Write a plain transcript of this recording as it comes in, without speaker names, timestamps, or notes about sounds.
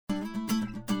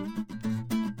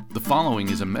following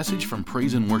is a message from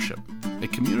Praise and Worship, a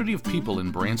community of people in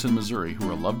Branson, Missouri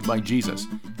who are loved by Jesus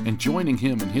and joining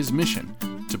Him in His mission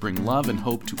to bring love and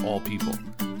hope to all people.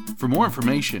 For more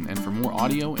information and for more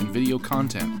audio and video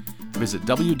content, visit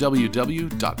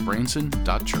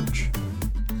www.branson.church.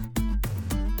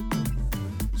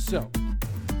 So,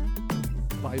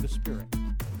 by the Spirit.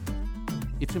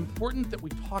 It's important that we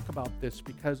talk about this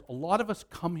because a lot of us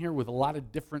come here with a lot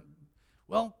of different,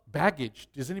 baggage.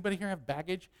 Does anybody here have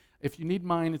baggage? If you need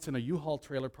mine, it's in a U-Haul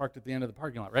trailer parked at the end of the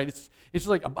parking lot, right? It's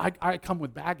like I come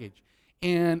with baggage.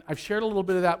 And I've shared a little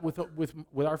bit of that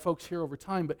with our folks here over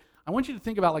time, but I want you to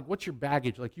think about, like, what's your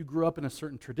baggage? Like, you grew up in a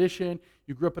certain tradition,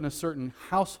 you grew up in a certain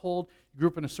household, you grew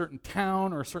up in a certain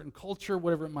town or a certain culture,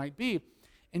 whatever it might be,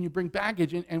 and you bring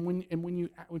baggage. And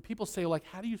when people say, like,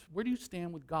 where do you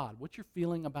stand with God? What's your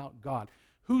feeling about God?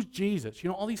 Who's Jesus?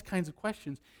 All these kinds of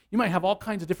questions. You might have all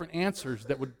kinds of different answers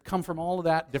that would come from all of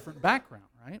that different background,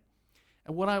 right?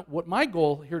 And what my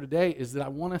goal here today is that I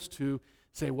want us to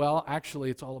say, well, actually,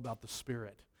 it's all about the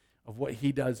Spirit of what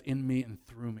He does in me and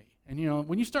through me. And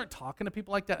when you start talking to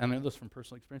people like that, and I know this from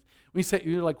personal experience, when you say,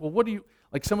 you're like, well,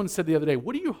 like someone said the other day,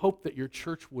 what do you hope that your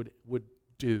church would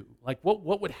do? Like,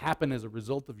 what would happen as a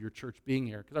result of your church being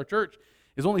here? Because our church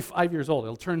is only 5 years old.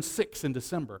 It'll turn 6 in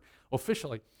December,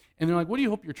 officially. And they're like, what do you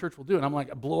hope your church will do? And I'm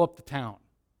like, blow up the town.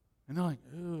 And they're like,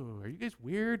 ooh, are you guys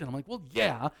weird? And I'm like, well,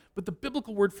 yeah, but the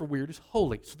biblical word for weird is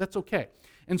holy, so that's okay.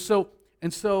 And so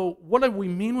what do we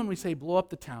mean when we say blow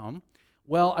up the town?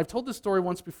 Well, I've told this story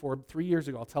once before, 3 years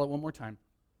ago. I'll tell it one more time.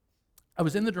 I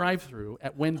was in the drive-thru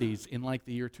at Wendy's in like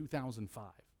the year 2005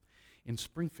 in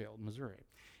Springfield, Missouri.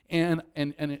 And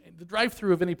the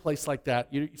drive-thru of any place like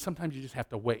that, sometimes you just have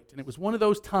to wait. And it was one of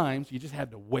those times you just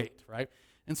had to wait, right?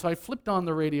 And so I flipped on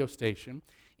the radio station,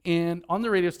 and on the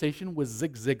radio station was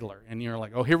Zig Ziglar. And you're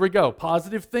like, oh, here we go,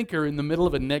 positive thinker in the middle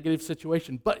of a negative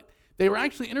situation. But they were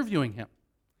actually interviewing him.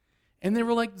 And they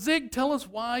were like, Zig, tell us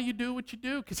why you do what you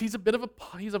do, because he's a bit of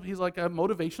he's like a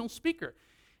motivational speaker.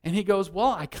 And he goes,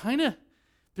 well,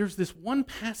 there's this one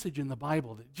passage in the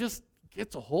Bible that just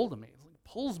gets a hold of me. It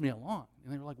pulls me along.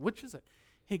 And they were like, which is it?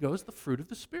 He goes, the fruit of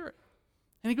the Spirit.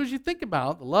 And he goes, you think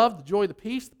about the love, the joy, the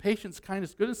peace, the patience,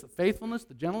 kindness, goodness, the faithfulness,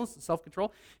 the gentleness, the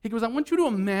self-control. He goes, I want you to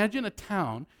imagine a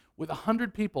town with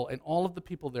 100 people, and all of the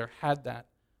people there had that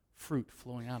fruit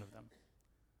flowing out of them.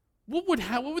 What would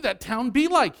that town be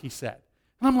like, he said.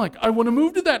 And I'm like, I want to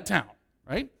move to that town,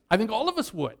 right? I think all of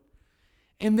us would.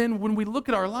 And then when we look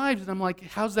at our lives, and I'm like,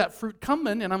 how's that fruit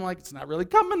coming? And I'm like, it's not really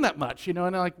coming that much, And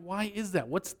I'm like, why is that?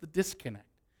 What's the disconnect?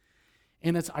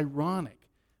 And it's ironic,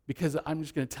 because I'm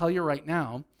just going to tell you right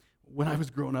now, when I was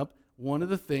growing up, one of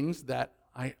the things that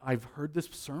I've heard this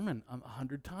sermon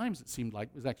 100 times, it seemed like.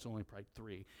 It was actually only probably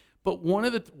 3. But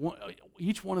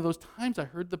each one of those times I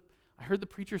heard the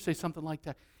preacher say something like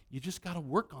that. You just got to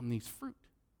work on these fruit.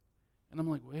 And I'm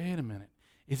like, wait a minute.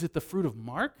 Is it the fruit of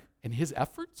Mark and his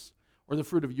efforts? Or the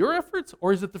fruit of your efforts?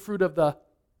 Or is it the fruit of the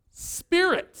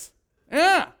Spirit?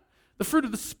 Yeah. The fruit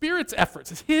of the Spirit's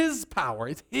efforts. It's His power.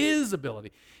 It's His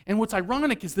ability. And what's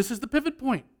ironic is this is the pivot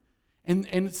point. And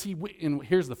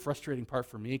here's the frustrating part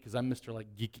for me, because I'm Mr. like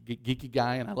geeky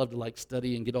guy, and I love to like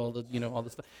study and get all the all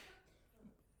this stuff.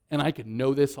 And I could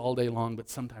know this all day long, but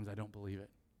sometimes I don't believe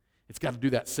it. It's got to do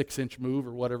that 6-inch move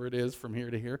or whatever it is from here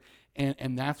to here.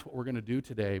 And that's what we're going to do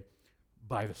today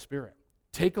by the Spirit.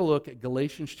 Take a look at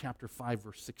Galatians chapter 5,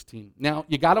 verse 16. Now,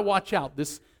 you got to watch out.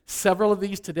 Several of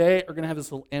these today are going to have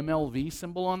this little MLV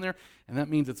symbol on there, and that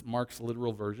means it's Mark's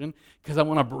literal version, because I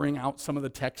want to bring out some of the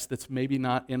text that's maybe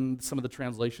not in some of the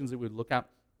translations that we would look at.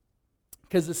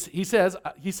 Because he says,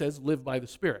 live by the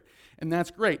Spirit. And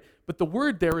that's great. But the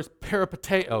word there is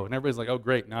peripateo. And everybody's like, oh,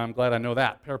 great, now I'm glad I know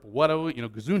that.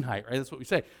 Gesundheit, right? That's what we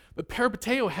say. But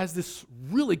peripateo has this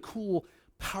really cool,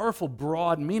 powerful,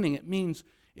 broad meaning. It means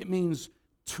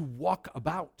to walk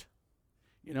about.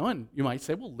 And you might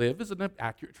say, well, live is an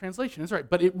accurate translation. That's right.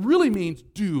 But it really means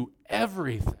do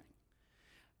everything.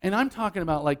 And I'm talking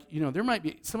about, there might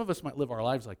be, some of us might live our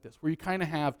lives like this, where you kind of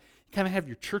have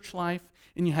your church life,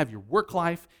 and you have your work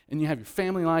life, and you have your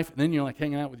family life, and then you're like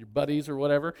hanging out with your buddies or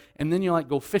whatever, and then you like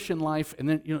go fishing life, and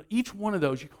then, each one of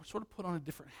those, you sort of put on a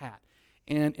different hat.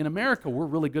 And in America, we're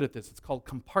really good at this. It's called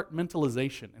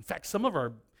compartmentalization. In fact, some of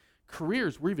our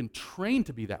careers, we're even trained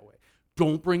to be that way.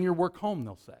 Don't bring your work home,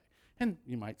 they'll say. And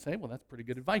you might say, well, that's pretty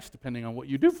good advice depending on what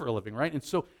you do for a living, right? And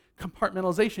so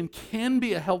compartmentalization can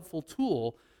be a helpful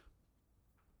tool.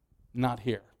 Not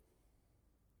here.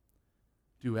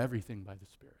 Do everything by the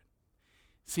Spirit.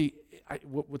 See,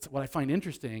 what I find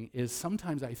interesting is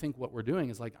sometimes I think what we're doing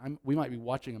is we might be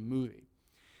watching a movie,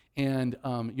 and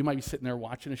you might be sitting there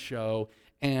watching a show,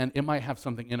 and it might have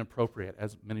something inappropriate,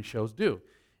 as many shows do.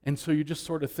 And so you're just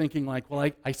sort of thinking like,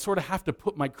 well, I sort of have to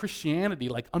put my Christianity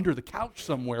like under the couch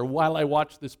somewhere while I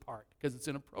watch this part because it's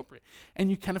inappropriate. And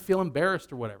you kind of feel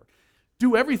embarrassed or whatever.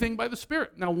 Do everything by the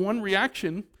Spirit. Now, one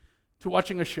reaction to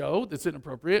watching a show that's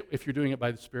inappropriate, if you're doing it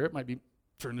by the Spirit, might be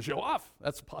turn the show off.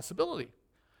 That's a possibility.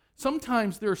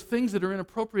 Sometimes there's things that are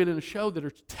inappropriate in a show that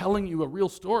are telling you a real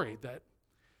story that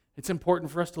it's important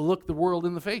for us to look the world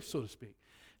in the face, so to speak.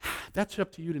 That's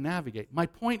up to you to navigate. My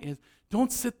point is,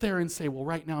 don't sit there and say, well,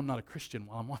 right now I'm not a Christian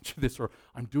while I'm watching this, or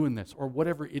I'm doing this, or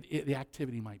whatever the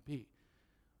activity might be.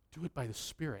 Do it by the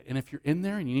Spirit. And if you're in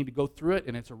there and you need to go through it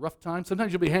and it's a rough time,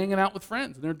 sometimes you'll be hanging out with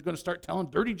friends and they're going to start telling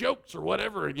dirty jokes or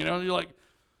whatever. And you're like,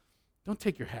 don't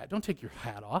take your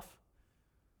hat off.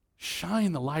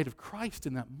 Shine the light of Christ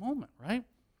in that moment, right?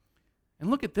 And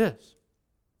look at this.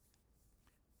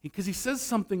 Because he says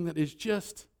something that is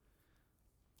just,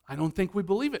 I don't think we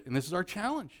believe it. And this is our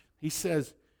challenge. He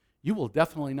says, you will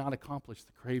definitely not accomplish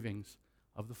the cravings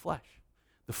of the flesh.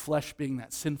 The flesh being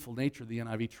that sinful nature, the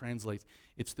NIV translates.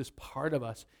 It's this part of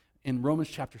us. In Romans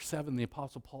chapter 7, the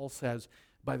Apostle Paul says,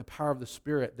 by the power of the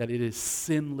Spirit, that it is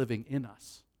sin living in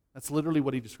us. That's literally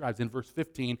what he describes in verse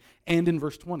 15 and in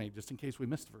verse 20, just in case we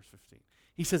missed verse 15.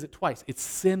 He says it twice. It's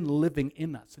sin living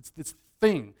in us. It's this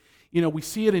thing. You know, we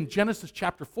see it in Genesis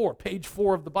chapter 4, page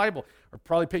 4 of the Bible, or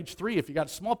probably page 3 if you got a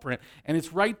small print. And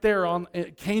it's right there on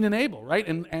Cain and Abel, right?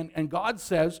 And God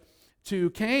says to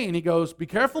Cain, he goes, be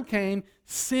careful, Cain,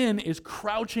 sin is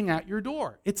crouching at your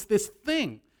door. It's this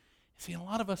thing. See, a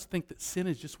lot of us think that sin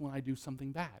is just when I do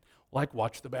something bad, like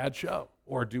watch the bad show,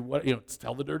 or do what,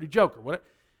 tell the dirty joke, or whatever.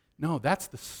 No, that's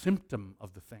the symptom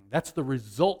of the thing. That's the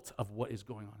result of what is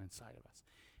going on inside of us.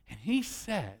 And he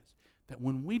says that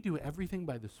when we do everything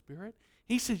by the Spirit,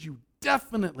 he says you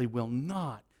definitely will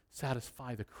not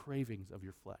satisfy the cravings of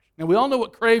your flesh. Now, we all know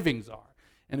what cravings are.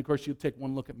 And, of course, you take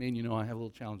one look at me and you know I have a little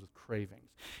challenge with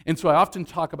cravings. And so I often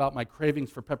talk about my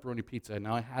cravings for pepperoni pizza, and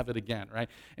now I have it again, right?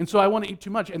 And so I want to eat too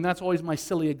much, and that's always my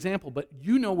silly example. But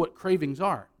you know what cravings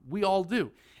are. We all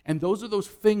do. And those are those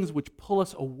things which pull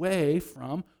us away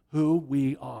from who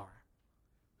we are,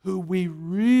 who we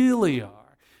really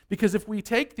are. Because if we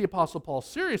take the Apostle Paul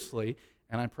seriously,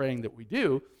 and I'm praying that we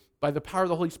do, by the power of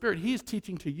the Holy Spirit, he is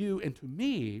teaching to you and to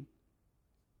me,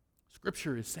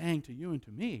 Scripture is saying to you and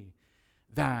to me,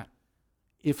 that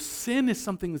if sin is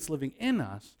something that's living in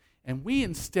us, and we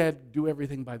instead do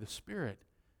everything by the Spirit,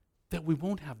 that we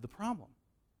won't have the problem.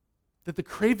 That the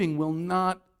craving will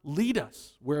not lead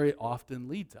us where it often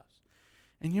leads us.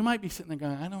 And you might be sitting there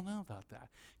going, I don't know about that.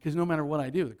 Because no matter what I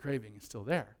do, the craving is still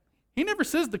there. He never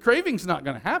says the craving's not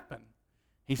going to happen.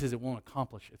 He says it won't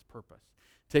accomplish its purpose.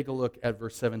 Take a look at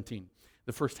verse 17.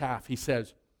 The first half, he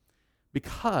says,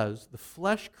 because the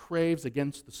flesh craves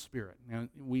against the Spirit. Now,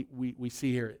 we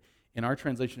see here, in our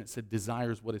translation, it said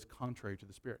desires what is contrary to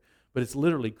the Spirit. But it's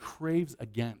literally craves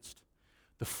against.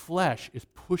 The flesh is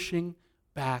pushing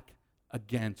back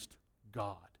against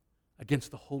God,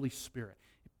 against the Holy Spirit.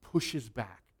 It pushes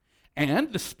back.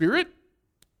 And the Spirit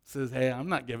says, hey, I'm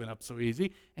not giving up so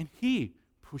easy. And he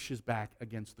pushes back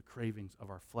against the cravings of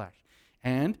our flesh.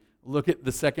 And look at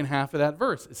the second half of that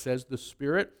verse. It says the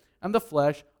Spirit and the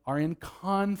flesh are in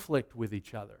conflict with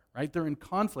each other, right? They're in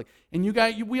conflict. And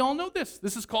we all know this.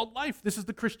 This is called life. This is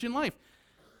the Christian life.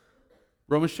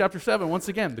 Romans chapter 7, once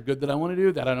again, the good that I want to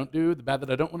do, that I don't do, the bad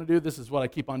that I don't want to do, this is what I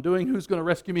keep on doing. Who's going to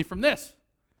rescue me from this?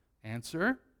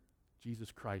 Answer,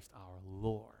 Jesus Christ our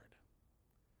Lord.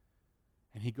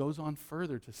 And he goes on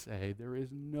further to say there is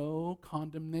no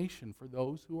condemnation for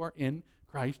those who are in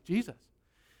Christ Jesus.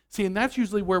 See, and that's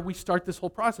usually where we start this whole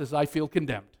process. I feel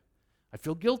condemned. I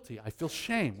feel guilty. I feel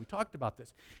shame. We talked about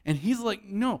this. And he's like,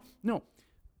 no.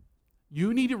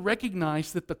 You need to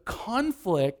recognize that the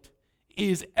conflict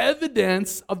is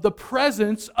evidence of the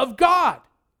presence of God.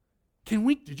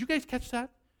 Did you guys catch that?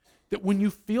 That when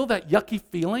you feel that yucky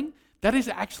feeling, that is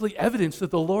actually evidence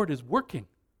that the Lord is working.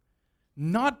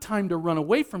 Not time to run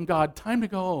away from God, time to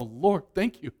go, oh, Lord,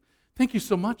 thank you. Thank you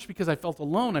so much because I felt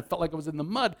alone. I felt like I was in the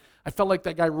mud. I felt like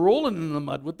that guy rolling in the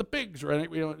mud with the pigs, right?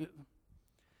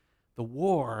 The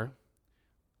war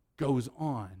goes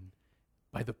on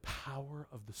by the power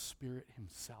of the Spirit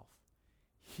himself.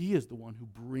 He is the one who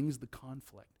brings the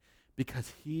conflict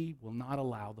because he will not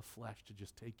allow the flesh to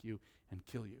just take you and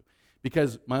kill you.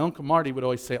 Because my Uncle Marty would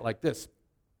always say it like this.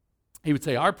 He would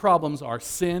say, our problems are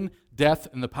sin, death,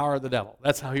 and the power of the devil.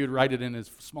 That's how he would write it in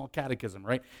his small catechism,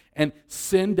 right? And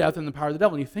sin, death, and the power of the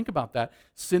devil. And you think about that.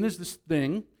 Sin is this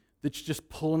thing that's just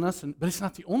pulling us, but it's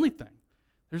not the only thing.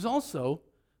 There's also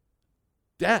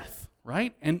death,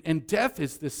 right? And death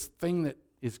is this thing that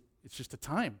it's just a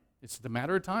time. It's a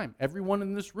matter of time. Everyone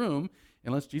in this room,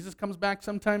 unless Jesus comes back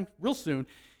sometime real soon,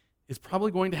 is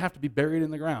probably going to have to be buried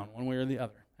in the ground one way or the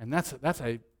other. And that's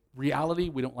a reality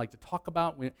we don't like to talk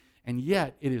about, and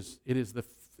yet it's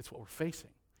what we're facing.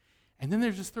 And then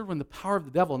there's this third one, the power of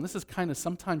the devil. And this is kind of,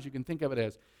 sometimes you can think of it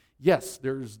as, yes,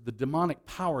 there's the demonic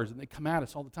powers, and they come at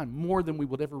us all the time, more than we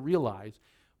would ever realize.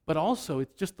 But also,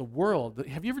 it's just the world.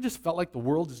 Have you ever just felt like the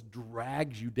world just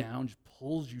drags you down, just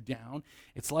pulls you down?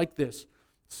 It's like this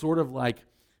sort of like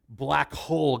black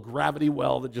hole, gravity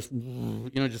well that just,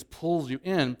 just pulls you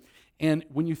in. And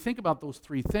when you think about those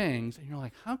three things, and you're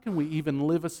like, how can we even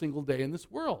live a single day in this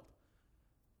world?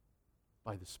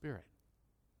 By the Spirit.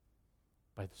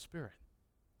 By the Spirit.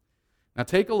 Now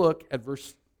take a look at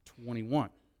verse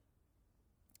 21.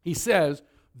 He says,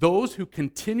 those who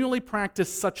continually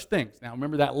practice such things. Now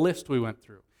remember that list we went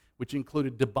through, which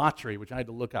included debauchery, which I had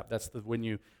to look up. That's when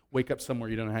you wake up somewhere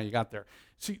you don't know how you got there.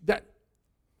 See, that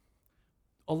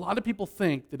a lot of people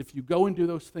think that if you go and do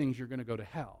those things, you're going to go to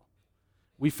hell.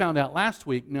 We found out last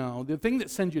week, no, the thing that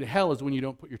sends you to hell is when you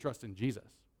don't put your trust in Jesus.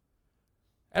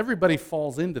 Everybody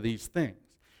falls into these things.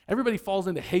 Everybody falls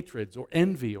into hatreds or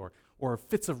envy or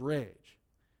fits of rage,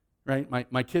 right?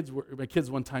 My kids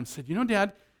one time said,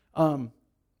 Dad,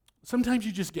 sometimes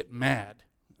you just get mad.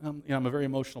 I'm a very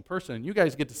emotional person, and you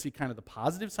guys get to see kind of the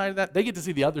positive side of that. They get to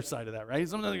see the other side of that, right?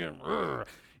 Sometimes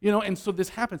they go, and so this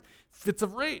happens. Fits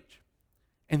of rage.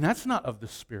 And that's not of the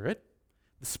Spirit.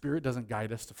 The Spirit doesn't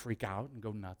guide us to freak out and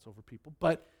go nuts over people,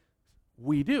 but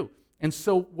we do. And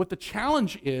so what the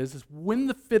challenge is when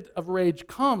the fit of rage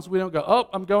comes, we don't go, oh,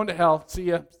 I'm going to hell. See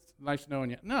ya. Nice knowing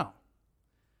you. No.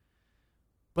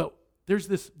 But there's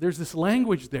this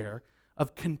language there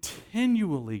of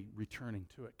continually returning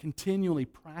to it, continually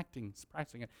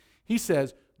practicing it. He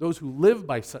says, those who live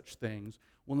by such things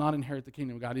will not inherit the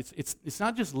kingdom of God. It's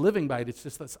not just living by it, it's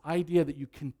just this idea that you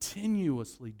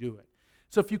continuously do it.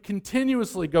 So if you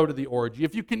continuously go to the orgy,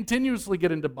 if you continuously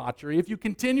get into debauchery, if you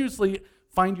continuously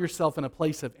find yourself in a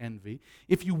place of envy,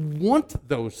 if you want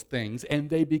those things and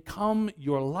they become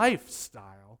your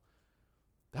lifestyle,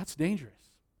 that's dangerous.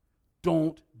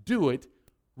 Don't do it.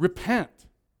 Repent.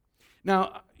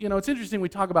 Now, it's interesting we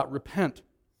talk about repent.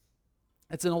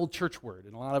 It's an old church word,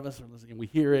 and a lot of us are listening, we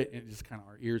hear it, and just kind of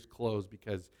our ears close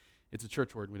because it's a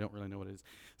church word and we don't really know what it is.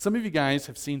 Some of you guys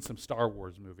have seen some Star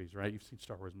Wars movies, right? You've seen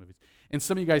Star Wars movies. And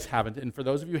some of you guys haven't, and for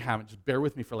those of you who haven't, just bear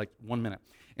with me for like 1 minute.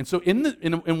 And so in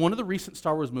one of the recent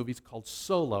Star Wars movies called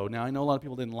Solo, now I know a lot of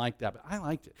people didn't like that, but I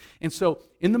liked it. And so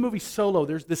in the movie Solo,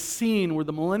 there's this scene where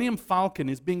the Millennium Falcon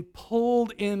is being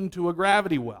pulled into a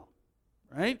gravity well,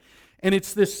 right? And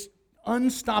it's this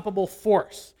unstoppable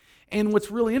force. And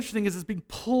what's really interesting is it's being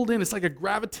pulled in. It's like a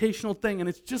gravitational thing, and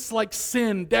it's just like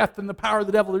sin, death, and the power of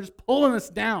the devil. They're just pulling us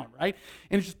down, right?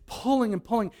 And it's just pulling and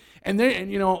pulling. And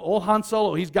old Han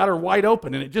Solo, he's got her wide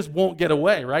open, and it just won't get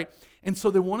away, right? And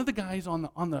so then one of the guys on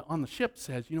the ship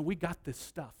says, we got this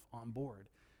stuff on board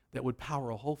that would power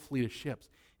a whole fleet of ships.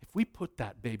 If we put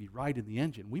that baby right in the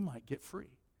engine, we might get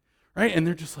free. Right? And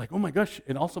they're just like, oh my gosh,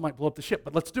 it also might blow up the ship,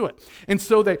 but let's do it. And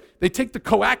so they take the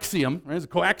coaxium, right, it's a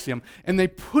coaxium, and they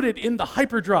put it in the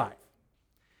hyperdrive.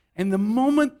 And the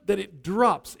moment that it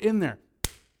drops in there,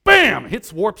 bam,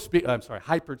 hits light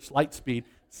speed.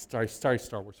 Sorry,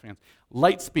 Star Wars fans.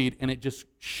 Light speed, and it just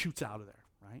shoots out of there,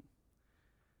 right?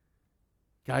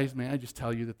 Guys, may I just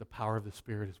tell you that the power of the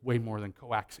Spirit is way more than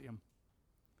coaxium.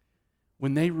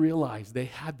 When they realized they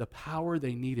had the power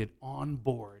they needed on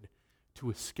board to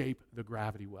escape the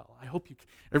gravity well.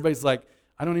 Everybody's like,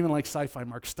 I don't even like sci-fi,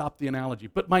 Mark, stop the analogy.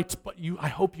 I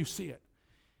hope you see it.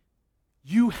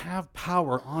 You have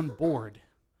power on board,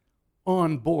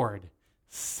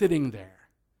 sitting there,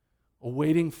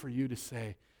 awaiting for you to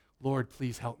say, Lord,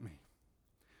 please help me.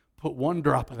 Put one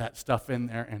drop of that stuff in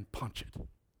there and punch it.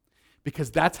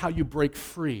 Because that's how you break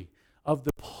free of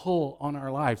the pull on our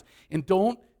lives. And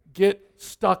don't get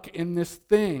stuck in this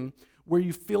thing where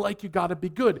you feel like you got to be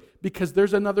good, because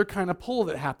there's another kind of pull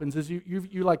that happens is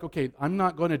you're like, okay, I'm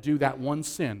not going to do that one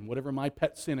sin, whatever my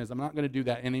pet sin is, I'm not going to do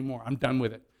that anymore. I'm done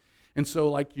with it. And so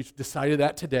like you decided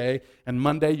that today, and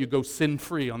Monday you go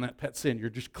sin-free on that pet sin.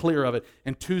 You're just clear of it.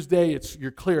 And Tuesday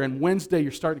you're clear, and Wednesday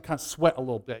you're starting to kind of sweat a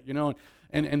little bit,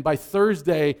 and by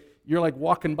Thursday you're like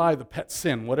walking by the pet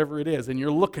sin, whatever it is, and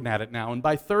you're looking at it now. And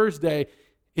by Thursday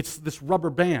it's this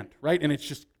rubber band, right? And it's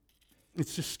just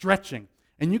stretching.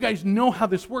 And you guys know how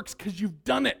this works because you've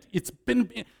done it. It's been,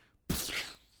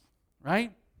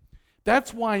 right?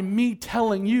 That's why me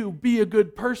telling you, be a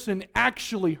good person,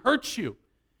 actually hurts you.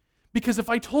 Because if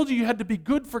I told you had to be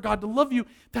good for God to love you,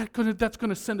 that's going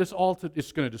to send us all to,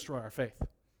 it's going to destroy our faith.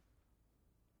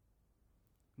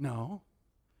 No.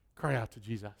 Cry out to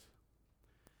Jesus.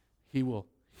 He will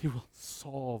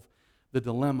solve the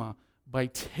dilemma by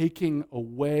taking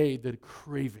away the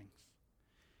cravings.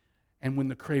 And when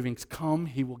the cravings come,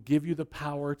 He will give you the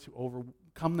power to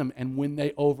overcome them. And when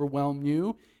they overwhelm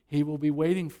you, He will be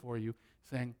waiting for you,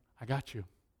 saying, I got you.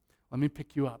 Let me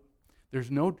pick you up. There's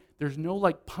no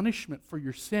like punishment for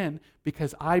your sin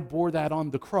because I bore that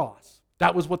on the cross.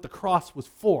 That was what the cross was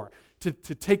for, to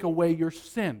take away your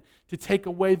sin, to take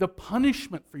away the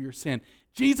punishment for your sin.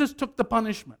 Jesus took the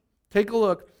punishment. Take a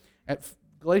look at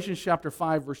Galatians chapter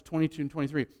 5, verse 22 and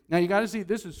 23. Now you got to see,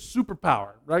 this is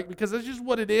superpower, right? Because that's just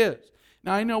what it is.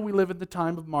 Now I know we live in the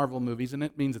time of Marvel movies, and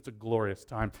it means it's a glorious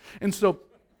time. And so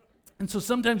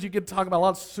sometimes you get to talk about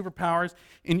lots of superpowers,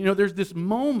 and there's this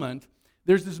moment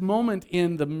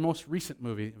in the most recent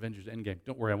movie, Avengers Endgame.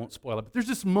 Don't worry, I won't spoil it. But there's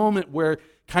this moment where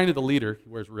kind of the leader, he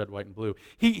wears red, white, and blue,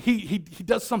 he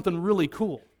does something really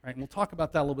cool, right? And we'll talk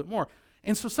about that a little bit more.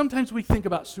 And so sometimes we think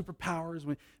about superpowers.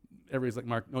 Everybody's like,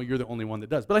 Mark, no, you're the only one that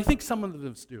does. But I think some of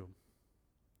us do.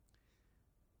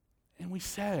 And we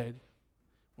said,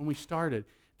 when we started,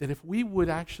 that if we would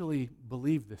actually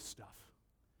believe this stuff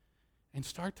and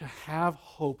start to have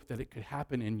hope that it could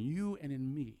happen in you and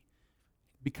in me,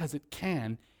 because it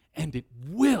can and it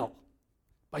will,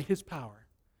 by His power,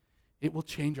 it will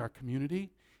change our community.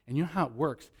 And you know how it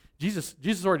works.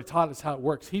 Jesus already taught us how it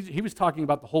works. He was talking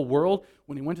about the whole world.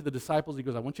 When He went to the disciples, He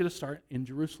goes, I want you to start in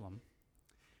Jerusalem,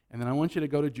 and then I want you to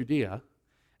go to Judea,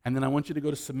 and then I want you to go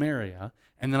to Samaria,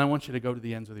 and then I want you to go to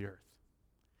the ends of the earth.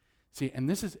 See, and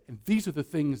these are the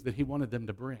things that He wanted them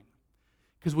to bring.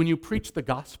 Because when you preach the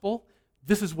gospel,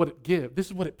 this is what it gives. This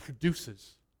is what it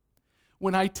produces.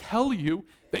 When I tell you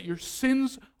that your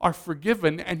sins are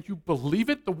forgiven and you believe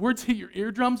it, the words hit your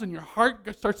eardrums and your heart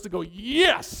starts to go,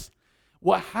 yes!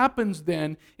 What happens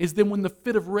then is when the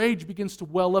fit of rage begins to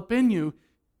well up in you,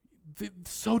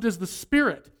 so does the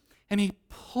Spirit. And He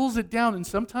pulls it down, and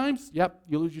sometimes,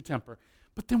 you lose your temper.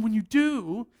 But then when you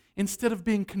do, instead of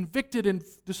being convicted and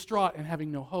distraught and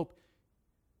having no hope,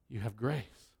 you have grace.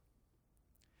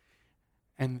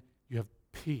 And you have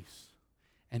peace.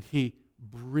 And He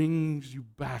brings you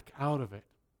back out of it.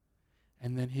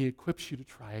 And then He equips you to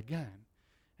try again.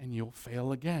 And you'll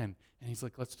fail again. And He's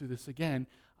like, let's do this again.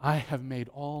 I have made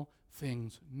all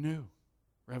things new.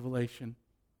 Revelation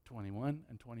 21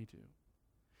 and 22.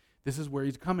 This is where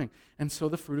He's coming. And so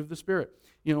the fruit of the Spirit.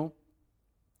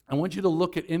 I want you to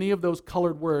look at any of those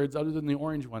colored words other than the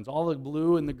orange ones, all the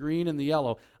blue and the green and the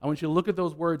yellow. I want you to look at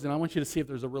those words, and I want you to see if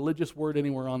there's a religious word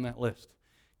anywhere on that list,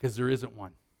 because there isn't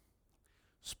one.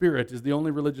 Spirit is the only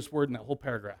religious word in that whole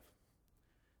paragraph.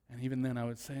 And even then I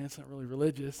would say it's not really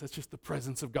religious. That's just the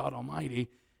presence of God Almighty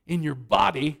in your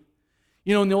body.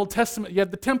 In the Old Testament, you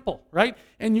had the temple, right?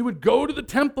 And you would go to the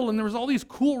temple, and there was all these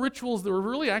cool rituals that were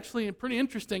really actually pretty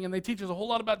interesting, and they teach us a whole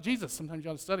lot about Jesus. Sometimes you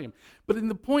ought to study them. But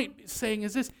the point saying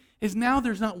is now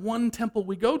there's not one temple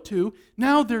we go to.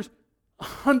 Now there's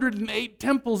 108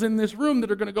 temples in this room that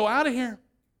are going to go out of here,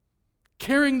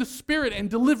 carrying the Spirit and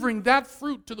delivering that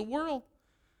fruit to the world.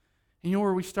 And you know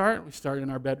where we start? We start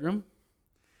in our bedroom,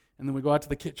 and then we go out to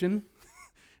the kitchen,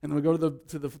 and then we go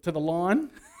to the lawn,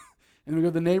 and we go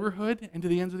to the neighborhood and to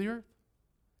the ends of the earth.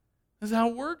 This is how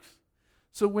it works.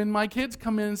 So when my kids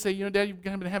come in and say, Dad, you've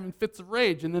been having fits of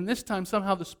rage, and then this time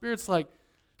somehow the Spirit's like,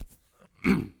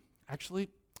 actually,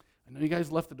 I know you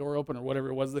guys left the door open or whatever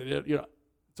it was that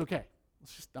it's okay.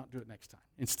 Let's just not do it next time.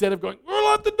 Instead of going, we'll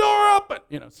let the door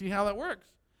open. See how that works.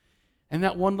 And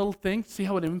that one little thing, see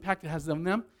how an impact it has on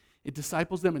them? It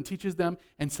disciples them and teaches them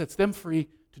and sets them free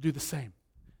to do the same.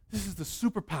 This is the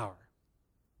superpower.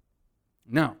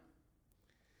 Now,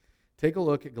 take a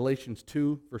look at Galatians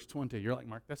 2, verse 20. You're like,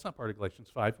 Mark, that's not part of Galatians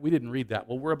 5. We didn't read that.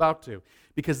 Well, we're about to.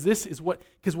 Because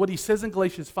what he says in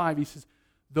Galatians 5, he says,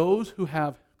 those who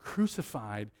have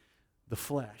crucified the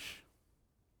flesh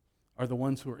are the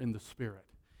ones who are in the Spirit.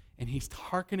 And he's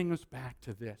hearkening us back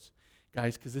to this.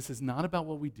 Guys, because this is not about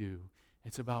what we do.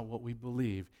 It's about what we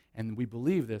believe. And we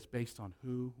believe this based on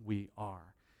who we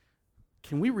are.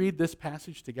 Can we read this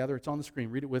passage together? It's on the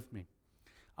screen. Read it with me.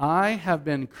 I have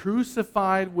been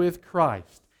crucified with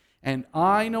Christ, and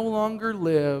I no longer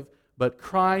live, but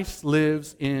Christ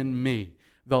lives in me.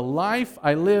 The life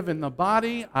I live in the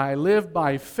body, I live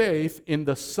by faith in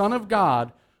the Son of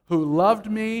God who loved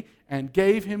me and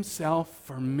gave Himself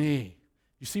for me.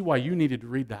 You see why you needed to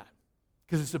read that?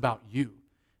 Because it's about you,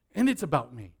 and it's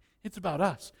about me. It's about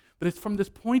us. But it's from this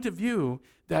point of view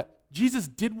that Jesus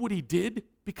did what He did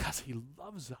because He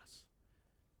loves us.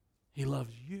 He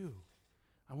loves you.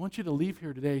 I want you to leave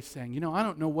here today saying, I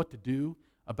don't know what to do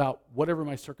about whatever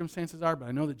my circumstances are, but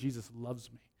I know that Jesus loves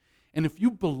me. And if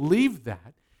you believe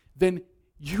that, then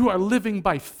you are living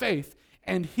by faith,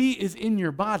 and he is in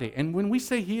your body. And when we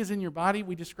say he is in your body,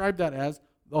 we describe that as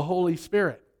the Holy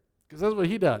Spirit, because that's what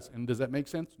he does. And does that make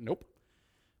sense? Nope.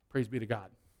 Praise be to God.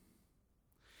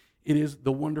 It is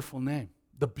the wonderful name,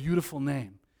 the beautiful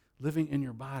name, living in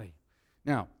your body.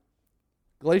 Now,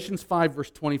 Galatians 5, verse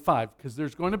 25, because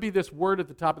there's going to be this word at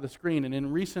the top of the screen, and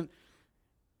in recent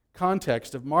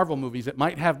context of Marvel movies, it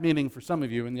might have meaning for some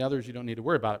of you, and the others you don't need to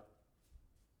worry about it.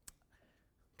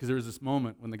 Because there was this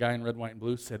moment when the guy in red, white, and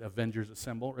blue said, Avengers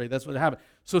Assemble, right? That's what happened.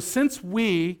 So since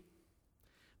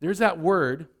there's that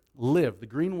word, live, the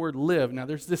green word live. Now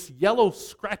there's this yellow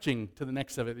scratching to the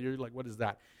next of it. You're like, what is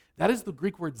that? That is the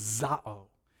Greek word zao.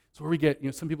 So where we get,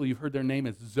 some people you've heard their name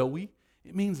as Zoe.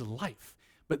 It means life.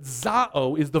 But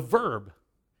zao is the verb,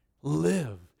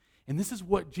 live. And this is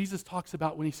what Jesus talks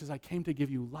about when he says, I came to give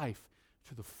you life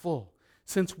to the full.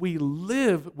 Since we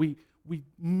live, we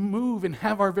move and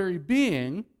have our very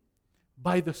being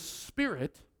by the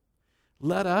Spirit,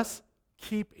 let us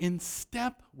keep in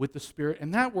step with the Spirit.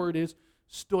 And that word is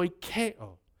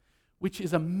stoikeo, which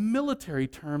is a military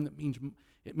term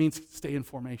that means stay in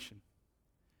formation.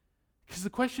 Because the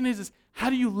question is how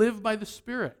do you live by the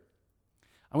Spirit?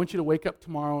 I want you to wake up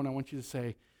tomorrow and I want you to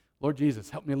say, Lord Jesus,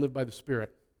 help me live by the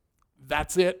Spirit.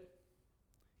 That's it.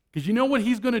 Because you know what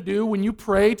he's going to do when you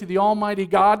pray to the Almighty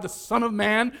God, the Son of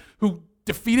Man, who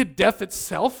defeated death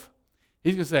itself?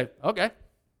 He's going to say, okay,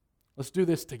 let's do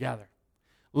this together.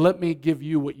 Let me give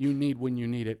you what you need when you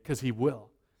need it, because he will.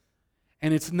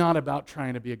 And it's not about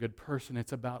trying to be a good person.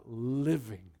 It's about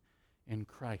living in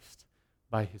Christ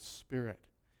by his Spirit,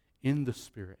 in the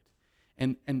Spirit.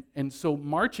 And so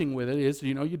marching with it is,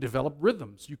 you develop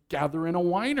rhythms. You gather in a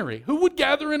winery. Who would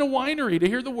gather in a winery to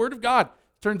hear the Word of God?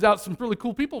 Turns out some really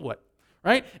cool people would,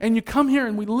 right? And you come here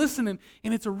and we listen, and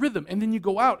it's a rhythm. And then you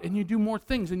go out and you do more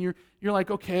things. And you're like,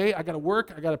 okay, I got to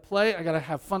work, I got to play, I got to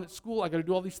have fun at school, I got to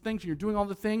do all these things. And you're doing all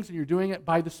the things, and you're doing it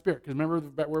by the Spirit. Because remember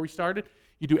where we started?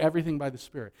 You do everything by the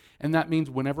Spirit. And that means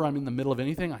whenever I'm in the middle of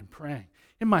anything, I'm praying.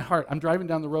 In my heart, I'm driving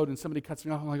down the road and somebody cuts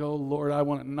me off. I'm like, oh, Lord, I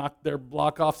want to knock their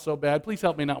block off so bad. Please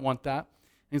help me not want that. And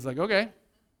he's like, okay.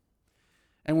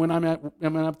 And when I'm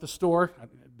at the store,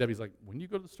 Debbie's like, when do you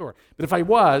go to the store? But if I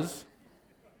was,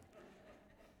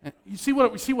 you see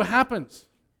what happens.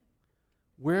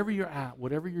 Wherever you're at,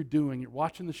 whatever you're doing, you're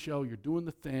watching the show, you're doing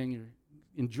the thing, you're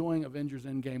enjoying Avengers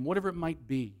Endgame, whatever it might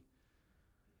be,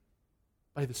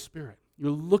 by the Spirit.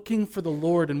 You're looking for the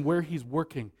Lord and where he's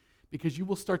working, because you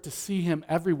will start to see him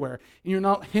everywhere. And you're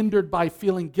not hindered by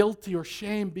feeling guilty or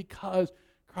shame, because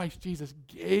Christ Jesus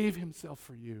gave himself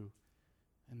for you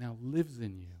and now lives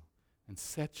in you and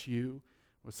sets you,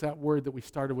 what's that word that we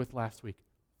started with last week?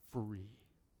 Free.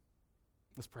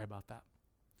 Let's pray about that.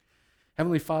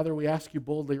 Heavenly Father, we ask you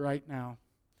boldly right now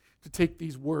to take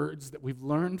these words that we've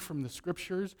learned from the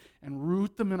Scriptures and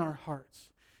root them in our hearts.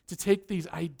 To take these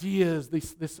ideas,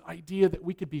 this idea that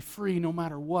we could be free no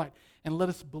matter what, and let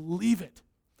us believe it.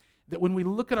 That when we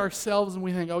look at ourselves and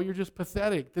we think, oh, you're just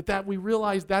pathetic, that we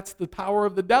realize that's the power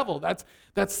of the devil. That's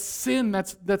sin.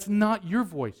 That's not your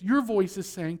voice. Your voice is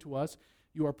saying to us,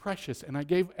 you are precious, and I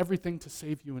gave everything to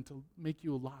save you and to make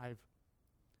you alive.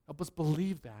 Help us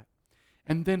believe that.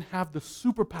 And then have the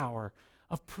superpower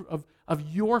of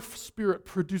your Spirit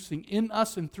producing in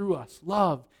us and through us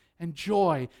love and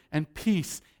joy and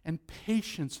peace and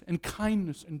patience and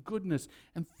kindness and goodness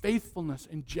and faithfulness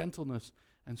and gentleness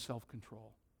and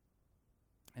self-control.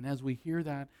 And as we hear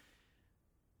that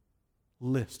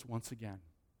list once again,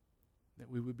 that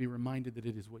we would be reminded that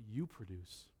it is what you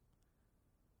produce,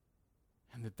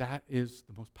 and that is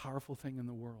the most powerful thing in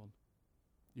the world,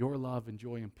 your love and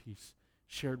joy and peace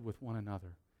shared with one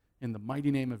another. In the mighty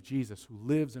name of Jesus, who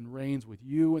lives and reigns with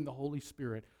you and the Holy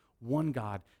Spirit, one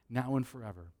God, now and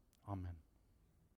forever. Amen.